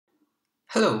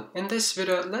Hello, in this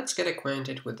video let's get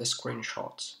acquainted with the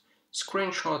screenshots.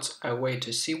 Screenshots are a way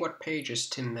to see what pages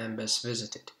team members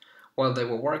visited while they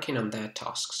were working on their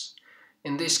tasks.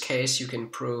 In this case you can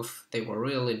prove they were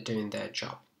really doing their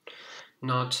job,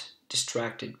 not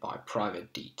distracted by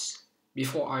private deeds.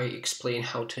 Before I explain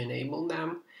how to enable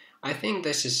them, I think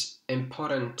this is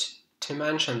important to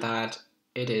mention that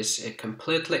it is a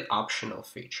completely optional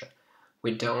feature.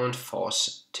 We don't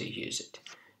force to use it.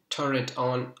 Turn it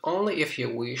on only if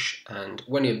you wish and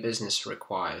when your business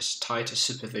requires tighter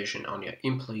supervision on your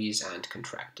employees and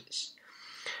contractors.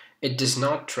 It does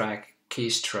not track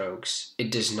keystrokes, it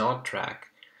does not track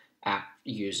app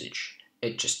usage,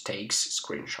 it just takes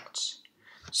screenshots.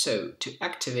 So, to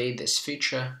activate this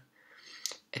feature,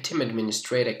 a team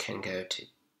administrator can go to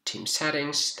Team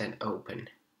Settings, then open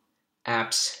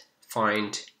Apps,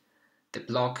 find the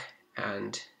block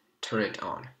and turn it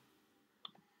on.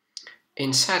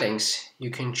 In Settings,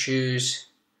 you can choose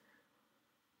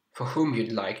for whom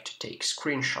you'd like to take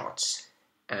screenshots,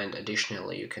 and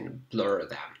additionally you can blur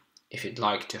them if you'd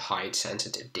like to hide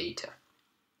sensitive data.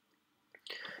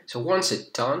 So once it's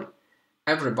done,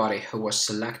 everybody who was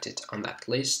selected on that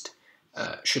list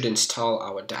should install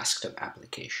our desktop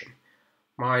application.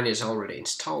 Mine is already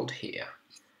installed here,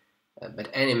 but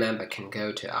any member can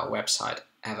go to our website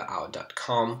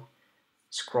everhour.com,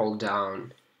 scroll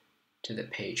down to the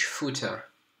page footer,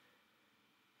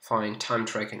 find time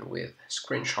tracking with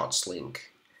screenshots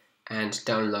link and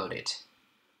download it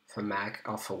for Mac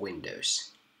or for Windows.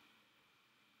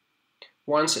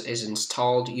 Once it is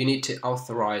installed, you need to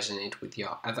authorize it with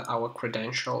your Everhour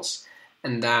credentials,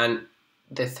 and then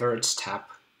the third step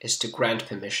is to grant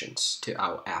permissions to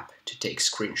our app to take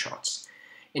screenshots.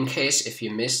 In case if you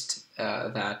missed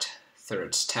that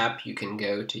third step, you can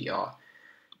go to your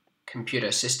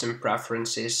computer system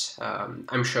preferences.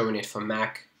 I'm showing it for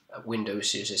Mac.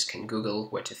 Windows users can Google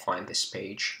where to find this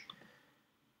page.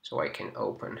 So I can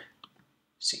open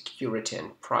Security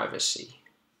and Privacy,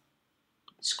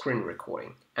 Screen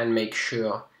Recording, and make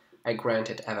sure I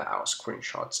granted Everhour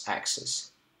Screenshots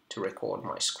access to record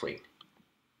my screen.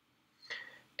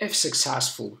 If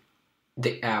successful,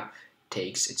 the app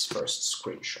takes its first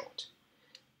screenshot,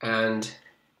 and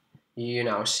you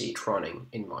now see it running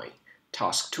in my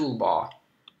task toolbar.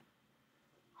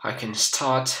 I can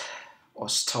start or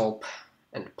stop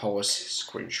and pause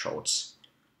screenshots.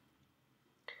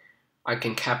 I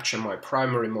can capture my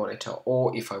primary monitor,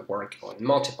 or if I work on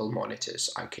multiple monitors,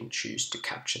 I can choose to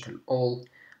capture them all.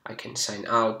 I can sign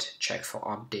out, check for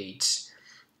updates,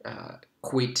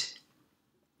 quit,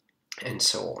 and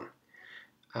so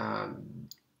on.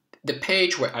 The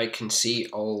page where I can see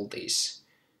all these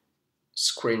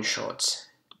screenshots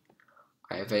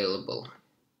are available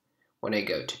when I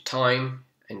go to Time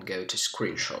and go to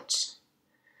Screenshots.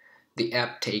 The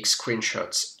app takes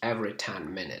screenshots every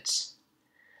 10 minutes,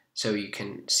 so you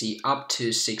can see up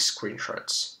to 6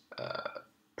 screenshots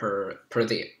per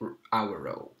the hour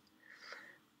row.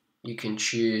 You can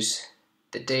choose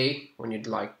the day when you'd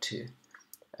like to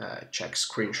check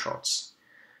screenshots.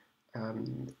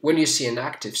 When you see an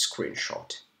active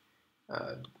screenshot,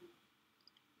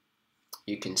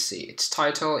 you can see its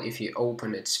title. If you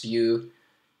open its view,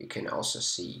 you can also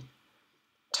see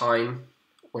time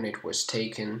when it was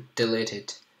taken,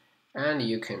 deleted, and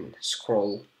you can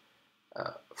scroll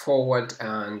forward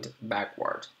and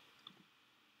backward.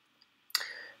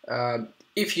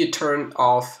 If you turn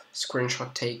off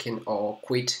screenshot taking or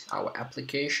quit our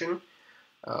application,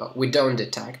 we don't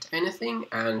detect anything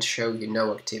and show you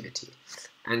no activity.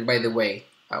 And by the way,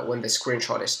 when the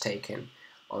screenshot is taken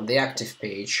on the active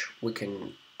page, we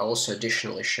can also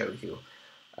additionally show you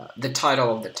the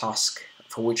title of the task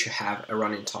for which you have a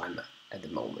running timer at the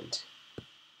moment.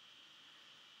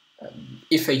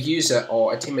 If a user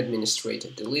or a team administrator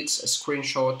deletes a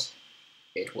screenshot,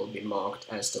 it will be marked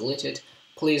as deleted.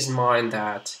 Please mind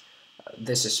that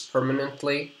this is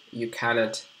permanently. You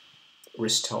cannot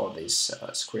restore this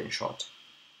screenshot.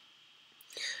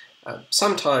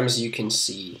 Sometimes you can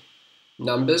see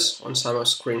numbers on some of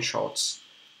screenshots.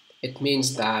 It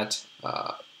means that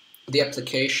the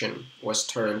application was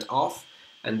turned off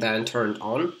and then turned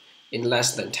on in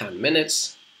less than 10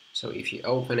 minutes. So if you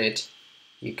open it,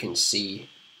 you can see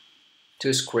 2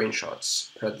 screenshots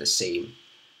per the same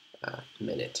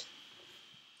minute.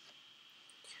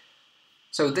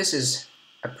 So this is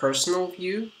a personal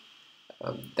view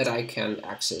that I can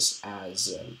access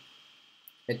as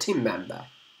a team member.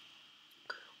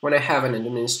 When I have an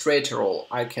administrator role,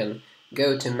 I can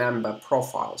go to member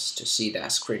profiles to see their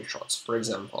screenshots. For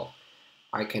example,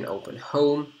 I can open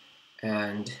Home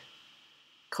and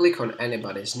click on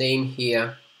anybody's name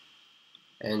here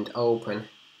and open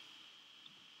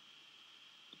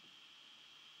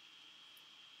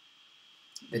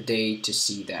the day to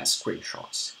see their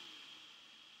screenshots.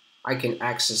 I can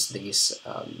access this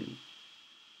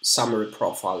summary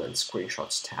profile and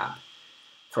screenshots tab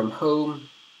from home,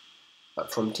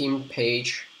 from team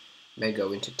page, may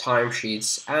go into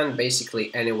timesheets, and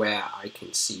basically anywhere I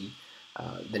can see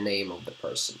the name of the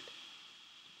person.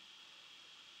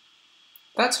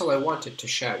 That's all I wanted to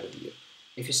share with you.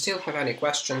 If you still have any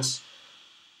questions,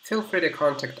 feel free to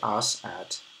contact us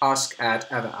at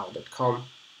ask@everhour.com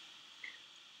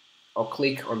or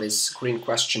click on this green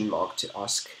question mark to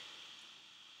ask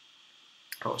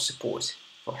our support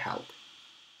for help.